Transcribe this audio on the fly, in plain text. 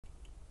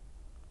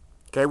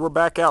Okay, we're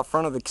back out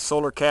front of the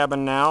solar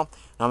cabin now.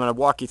 I'm going to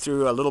walk you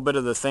through a little bit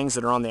of the things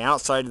that are on the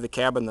outside of the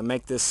cabin that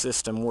make this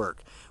system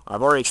work.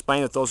 I've already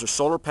explained that those are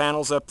solar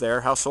panels up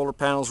there. How solar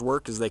panels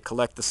work is they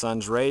collect the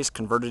sun's rays,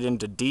 convert it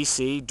into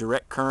DC,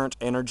 direct current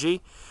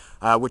energy,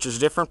 which is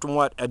different from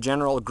what a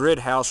general grid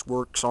house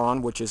works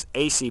on, which is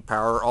AC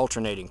power,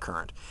 alternating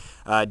current.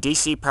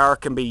 DC power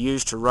can be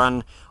used to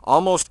run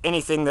almost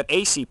anything that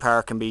AC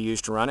power can be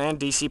used to run, and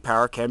DC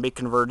power can be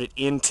converted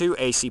into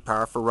AC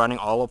power for running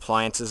all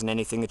appliances and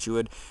anything that you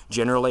would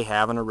generally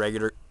have in a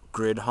regular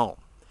grid home.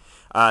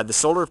 The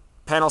solar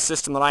panel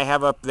system that I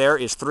have up there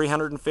is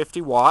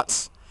 350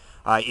 watts.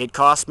 It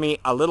cost me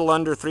a little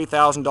under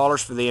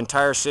 $3,000 for the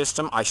entire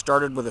system. I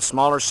started with a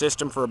smaller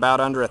system for about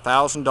under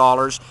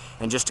 $1,000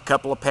 and just a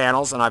couple of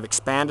panels, and I've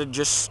expanded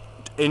just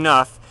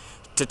enough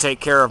to take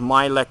care of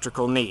my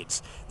electrical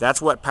needs.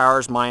 That's what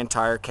powers my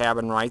entire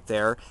cabin right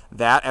there.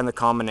 That and the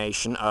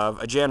combination of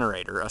a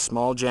generator, a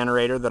small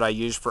generator that I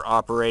use for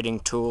operating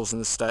tools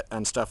and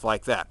stuff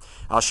like that.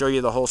 I'll show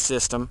you the whole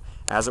system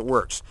as it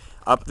works.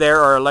 Up there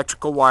are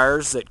electrical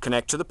wires that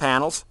connect to the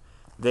panels.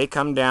 They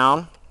come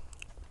down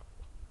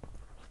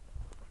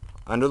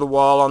under the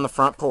wall on the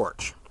front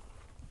porch.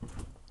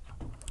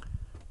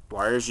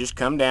 Wires just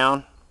come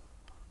down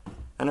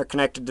and are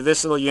connected to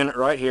this little unit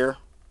right here,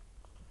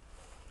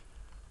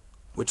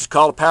 which is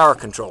called a power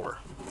controller.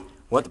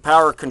 What the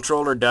power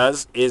controller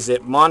does is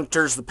it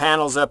monitors the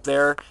panels up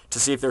there to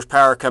see if there's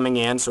power coming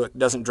in so it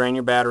doesn't drain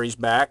your batteries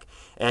back.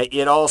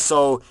 It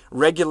also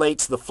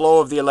regulates the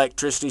flow of the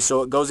electricity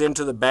so it goes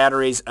into the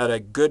batteries at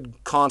a good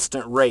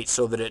constant rate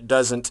so that it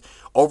doesn't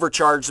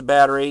overcharge the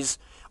batteries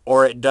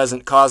or it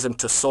doesn't cause them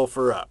to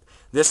sulfur up.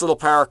 This little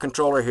power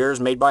controller here is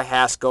made by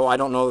Hasco. I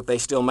don't know if they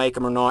still make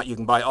them or not. You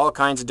can buy all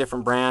kinds of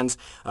different brands.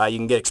 You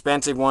can get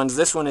expensive ones.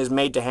 This one is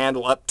made to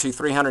handle up to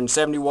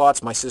 370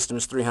 watts. My system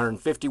is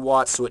 350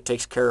 watts, so it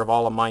takes care of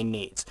all of my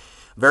needs.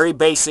 Very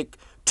basic.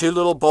 Two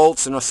little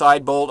bolts and a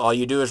side bolt. All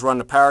you do is run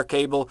the power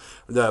cable,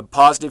 the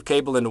positive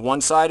cable into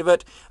one side of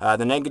it.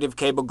 The negative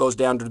cable goes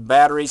down to the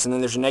batteries, and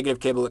then there's a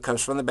negative cable that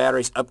comes from the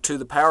batteries up to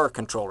the power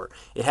controller.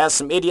 It has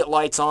some idiot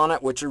lights on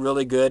it, which are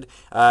really good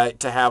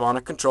to have on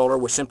a controller,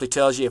 which simply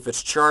tells you if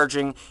it's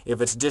charging,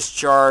 if it's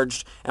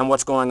discharged, and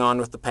what's going on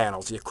with the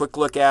panels. You quick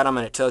look at them,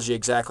 and it tells you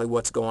exactly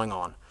what's going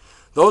on.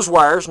 Those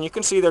wires, and you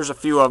can see there's a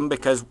few of them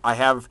because I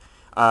have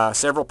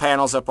several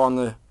panels up on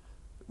the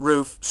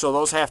roof, so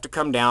those have to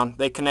come down.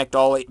 They connect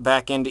all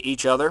back into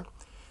each other.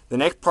 The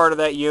next part of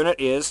that unit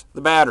is the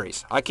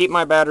batteries. I keep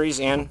my batteries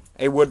in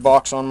a wood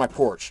box on my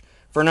porch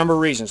for a number of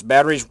reasons.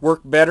 Batteries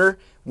work better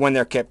when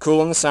they're kept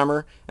cool in the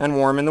summer and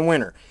warm in the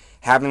winter.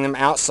 Having them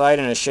outside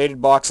in a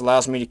shaded box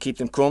allows me to keep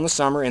them cool in the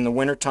summer. In the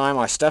winter time,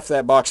 I stuff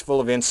that box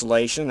full of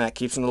insulation. That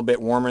keeps them a little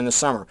bit warmer in the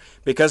summer.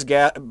 Because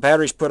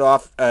batteries put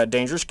off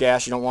dangerous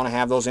gas, you don't want to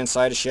have those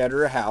inside a shed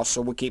or a house,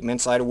 so we keep them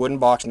inside a wooden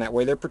box, and that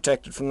way they're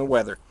protected from the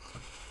weather.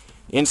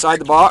 Inside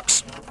the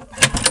box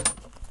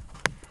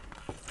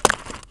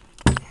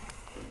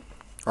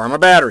are my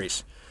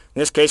batteries. In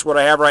this case, what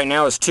I have right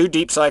now is two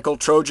deep cycle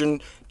Trojan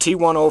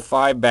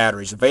T105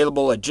 batteries,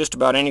 available at just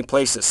about any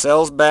place that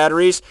sells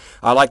batteries.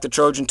 I like the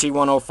Trojan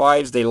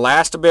T105s. They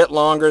last a bit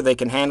longer. They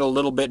can handle a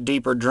little bit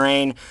deeper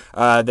drain.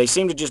 They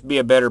seem to just be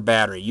a better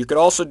battery. You could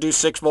also do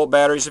 6-volt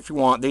batteries if you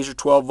want. These are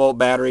 12-volt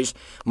batteries.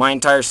 My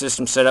entire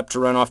system's set up to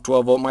run off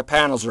 12-volt. My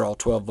panels are all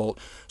 12-volt,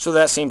 so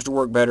that seems to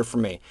work better for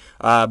me.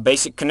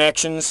 Basic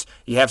connections.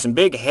 You have some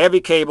big,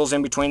 heavy cables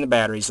in between the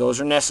batteries. Those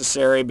are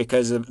necessary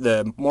because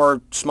the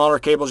more smaller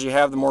cables you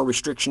have, the more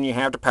restriction you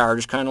have to power,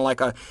 just kind of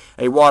like a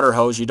water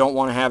hose. You don't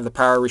want to have the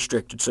power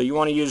restricted. So you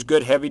want to use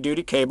good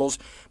heavy-duty cables,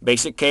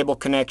 basic cable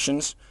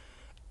connections,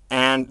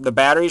 and the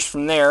batteries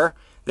from there,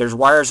 there's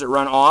wires that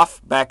run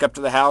off back up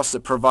to the house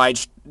that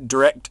provides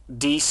direct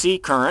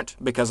DC current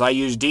because I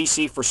use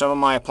DC for some of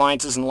my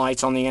appliances and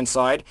lights on the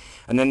inside.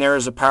 And then there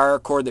is a power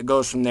cord that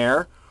goes from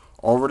there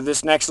over to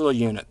this next little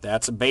unit.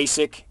 That's a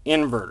basic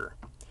inverter.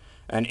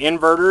 And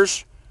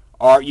inverters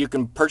you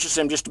can purchase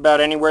them just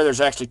about anywhere.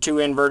 There's actually two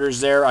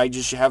inverters there. I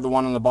just have the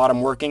one on the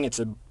bottom working. It's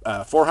a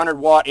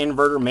 400-watt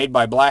inverter made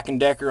by Black &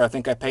 Decker. I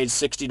think I paid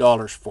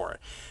 $60 for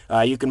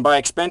it. You can buy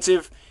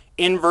expensive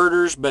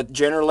inverters, but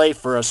generally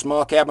for a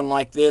small cabin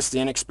like this, the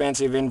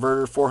inexpensive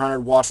inverter, 400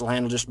 watts, will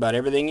handle just about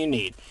everything you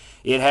need.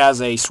 It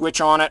has a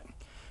switch on it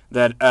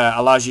that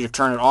allows you to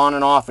turn it on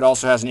and off. It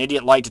also has an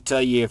idiot light to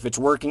tell you if it's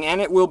working, and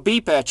it will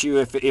beep at you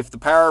if the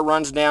power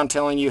runs down,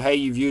 telling you, hey,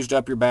 you've used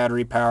up your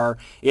battery power,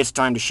 it's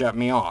time to shut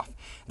me off.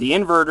 The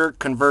inverter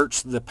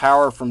converts the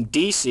power from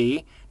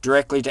DC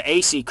directly to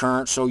AC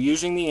current, so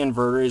using the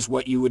inverter is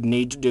what you would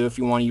need to do if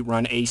you want to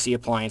run AC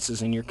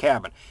appliances in your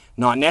cabin.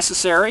 Not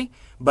necessary,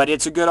 but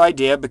it's a good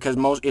idea because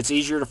it's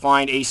easier to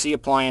find AC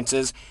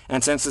appliances,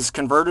 and since it's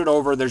converted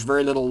over, there's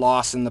very little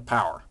loss in the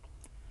power.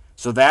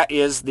 So that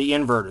is the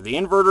inverter. The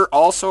inverter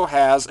also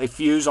has a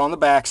fuse on the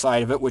back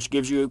side of it, which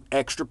gives you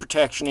extra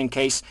protection in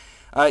case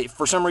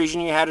for some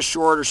reason you had a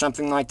short or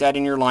something like that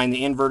in your line.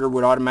 The inverter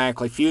would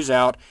automatically fuse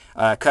out,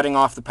 cutting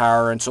off the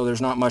power, and so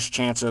there's not much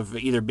chance of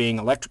either being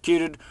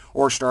electrocuted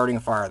or starting a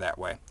fire that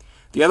way.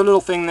 The other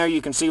little thing there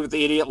you can see with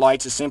the idiot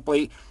lights is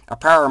simply a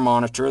power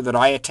monitor that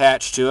I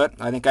attach to it.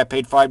 I think I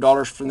paid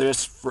 $5 for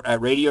this at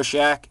Radio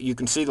Shack. You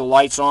can see the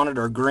lights on it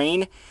are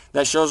green.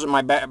 That shows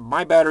that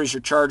my batteries are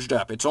charged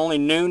up. It's only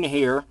noon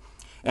here,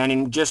 and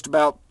in just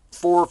about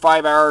 4 or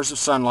 5 hours of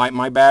sunlight,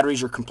 my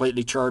batteries are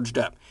completely charged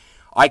up.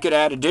 I could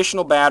add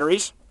additional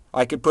batteries.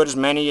 I could put as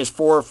many as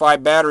 4 or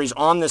 5 batteries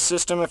on this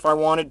system if I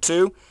wanted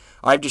to.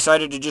 I've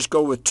decided to just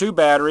go with 2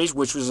 batteries,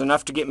 which was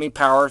enough to get me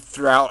power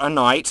throughout a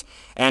night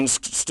and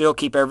still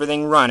keep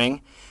everything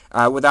running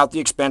without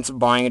the expense of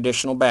buying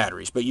additional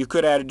batteries. But you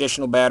could add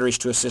additional batteries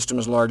to a system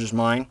as large as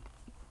mine.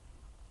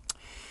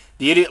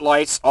 The idiot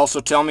lights also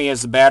tell me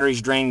as the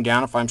battery's draining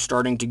down if I'm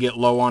starting to get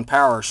low on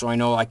power, so I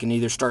know I can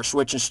either start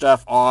switching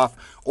stuff off,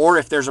 or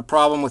if there's a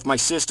problem with my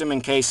system in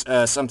case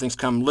something's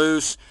come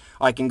loose,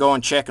 I can go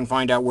and check and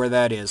find out where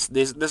that is.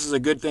 This is a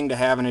good thing to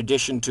have in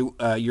addition to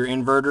your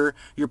inverter,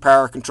 your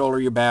power controller,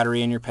 your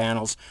battery, and your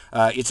panels.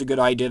 It's a good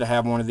idea to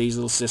have one of these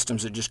little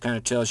systems that just kind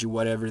of tells you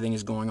what everything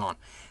is going on.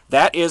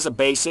 That is a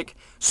basic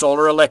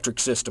solar electric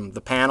system.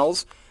 The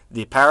panels,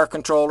 the power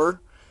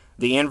controller,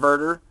 the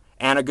inverter,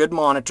 and a good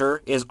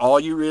monitor is all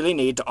you really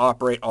need to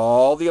operate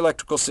all the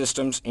electrical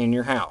systems in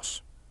your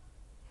house.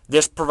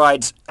 This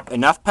provides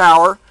enough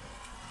power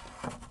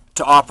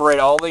to operate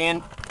all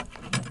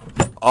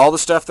the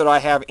stuff that I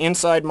have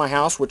inside my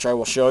house, which I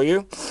will show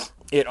you.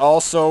 It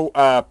also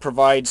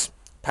provides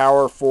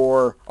power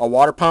for a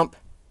water pump,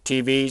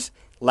 TVs,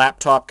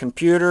 laptop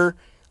computer,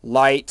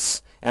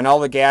 lights, and all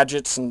the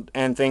gadgets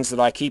and things that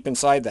I keep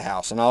inside the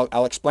house. And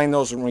I'll explain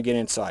those when we get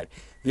inside.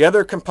 The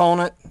other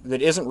component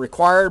that isn't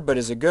required but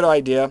is a good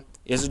idea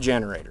is a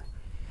generator.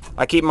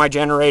 I keep my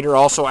generator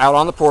also out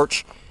on the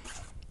porch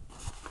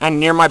and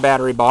near my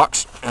battery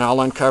box, and I'll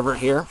uncover it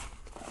here.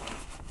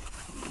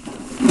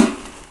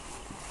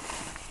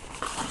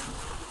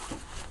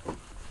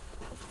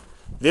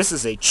 This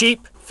is a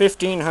cheap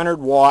 1500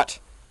 watt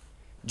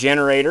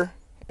generator.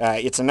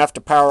 It's enough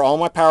to power all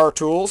my power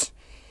tools.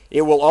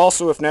 It will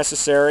also, if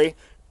necessary,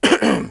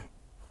 it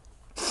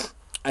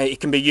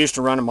can be used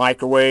to run a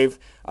microwave.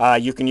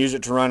 You can use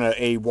it to run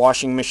a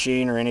washing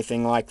machine or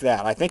anything like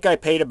that. I think I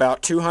paid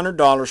about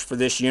 $200 for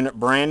this unit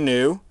brand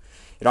new.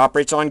 It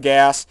operates on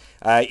gas.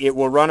 It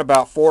will run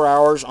about 4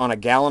 hours on a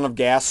gallon of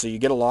gas, so you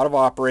get a lot of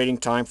operating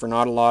time for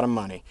not a lot of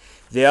money.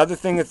 The other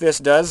thing that this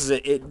does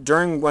is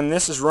when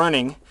this is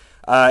running,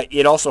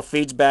 it also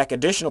feeds back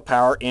additional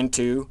power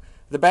into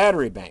the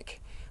battery bank.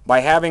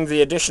 By having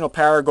the additional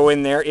power go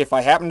in there, if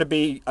I happen to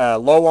be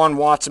low on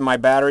watts in my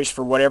batteries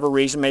for whatever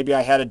reason, maybe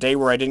I had a day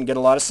where I didn't get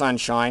a lot of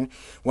sunshine,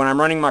 when I'm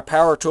running my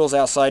power tools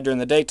outside during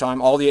the daytime,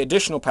 all the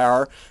additional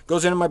power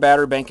goes into my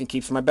battery bank and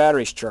keeps my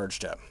batteries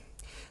charged up.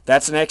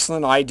 That's an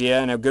excellent idea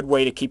and a good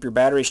way to keep your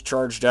batteries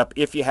charged up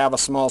if you have a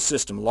small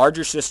system.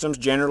 Larger systems,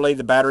 generally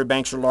the battery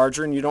banks are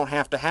larger and you don't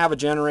have to have a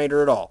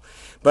generator at all.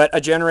 But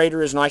a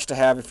generator is nice to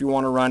have if you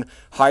want to run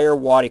higher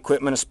watt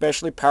equipment,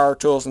 especially power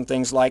tools and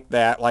things like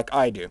that, like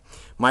I do.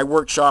 My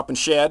workshop and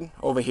shed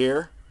over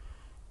here,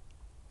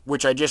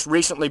 which I just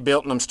recently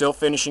built and I'm still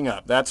finishing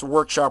up. That's a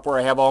workshop where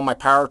I have all my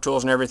power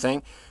tools and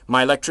everything.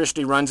 My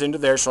electricity runs into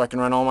there so I can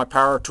run all my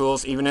power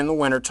tools even in the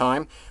winter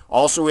time.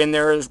 Also in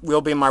there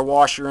will be my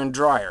washer and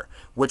dryer,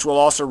 which will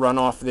also run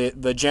off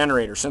the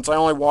generator. Since I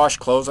only wash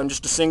clothes, I'm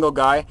just a single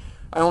guy,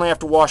 I only have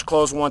to wash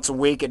clothes once a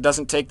week. It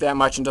doesn't take that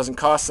much and doesn't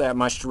cost that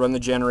much to run the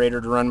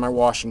generator to run my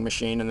washing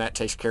machine, and that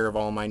takes care of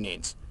all my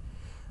needs.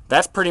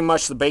 That's pretty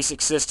much the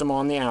basic system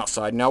on the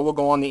outside. Now we'll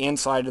go on the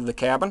inside of the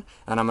cabin,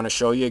 and I'm going to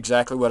show you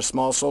exactly what a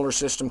small solar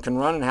system can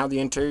run and how the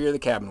interior of the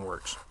cabin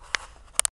works.